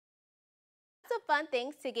of fun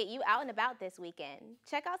things to get you out and about this weekend.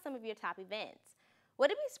 Check out some of your top events.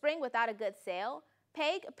 Would it be spring without a good sale?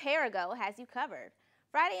 Peg Perigo has you covered.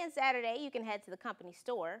 Friday and Saturday, you can head to the company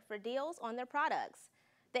store for deals on their products.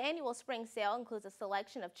 The annual spring sale includes a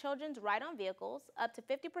selection of children's ride-on vehicles, up to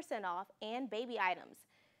 50% off, and baby items.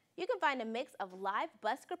 You can find a mix of live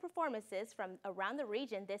busker performances from around the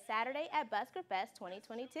region this Saturday at Busker Fest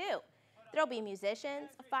 2022. There'll be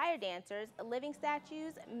musicians, fire dancers, living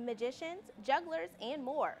statues, magicians, jugglers, and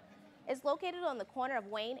more. It's located on the corner of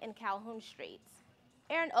Wayne and Calhoun Streets.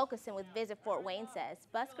 Aaron Okeson with Visit Fort Wayne says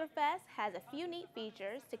Busker Fest has a few neat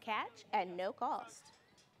features to catch at no cost.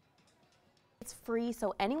 It's free,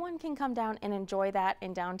 so anyone can come down and enjoy that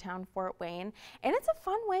in downtown Fort Wayne. And it's a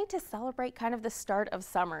fun way to celebrate kind of the start of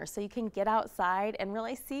summer, so you can get outside and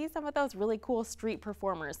really see some of those really cool street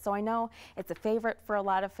performers. So I know it's a favorite for a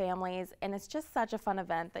lot of families, and it's just such a fun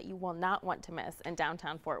event that you will not want to miss in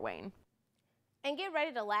downtown Fort Wayne. And get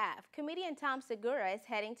ready to laugh. Comedian Tom Segura is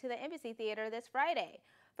heading to the Embassy Theater this Friday.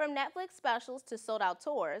 From Netflix specials to sold-out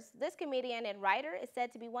tours, this comedian and writer is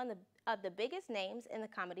said to be one of the biggest names in the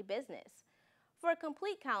comedy business. For a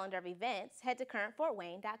complete calendar of events, head to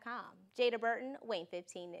currentfortwayne.com. Jada Burton, Wayne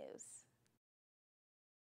 15 News.